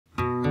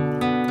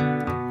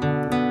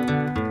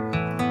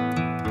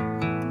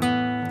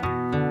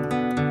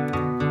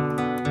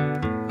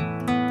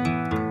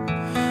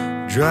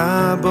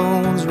Dry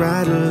bones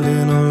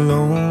rattling a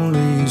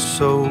lonely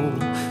soul,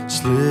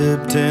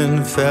 slipped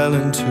and fell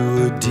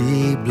into a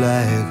deep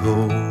black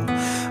hole.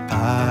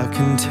 I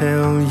can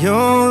tell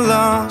you're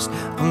lost,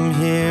 I'm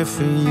here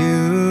for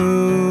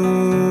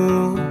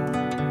you.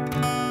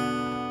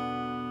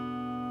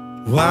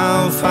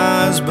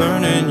 Wildfires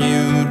burning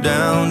you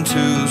down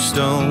to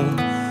stone,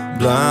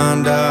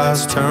 blind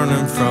eyes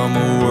turning from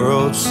a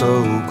world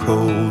so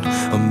cold.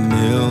 A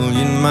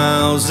million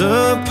miles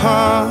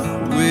apart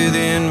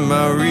within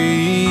my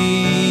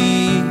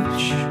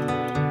reach.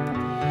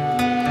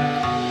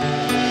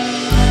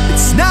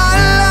 It's not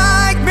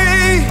like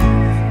me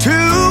to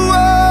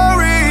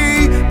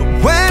worry,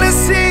 but when I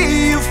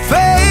see you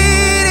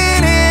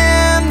fading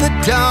in the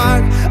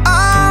dark,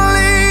 I'll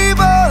leave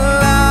a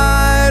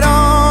light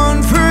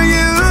on for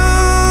you.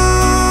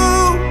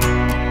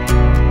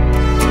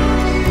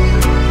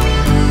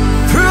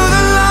 Through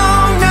the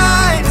long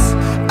nights,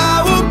 I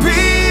will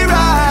be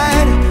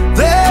right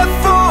there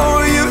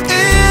for you.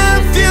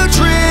 If you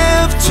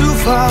drift too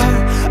far,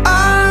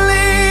 I'll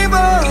leave a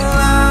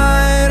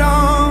light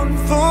on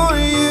for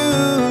you.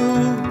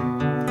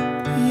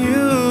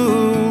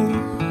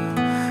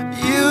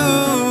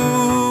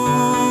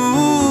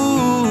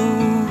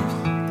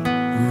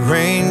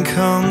 Rain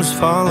comes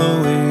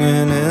following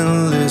an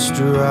endless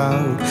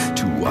drought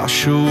to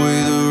wash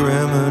away the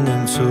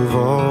remnants of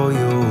all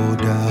your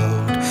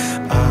doubt.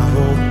 I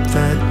hope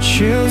that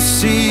you'll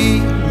see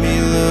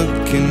me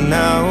looking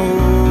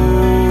out.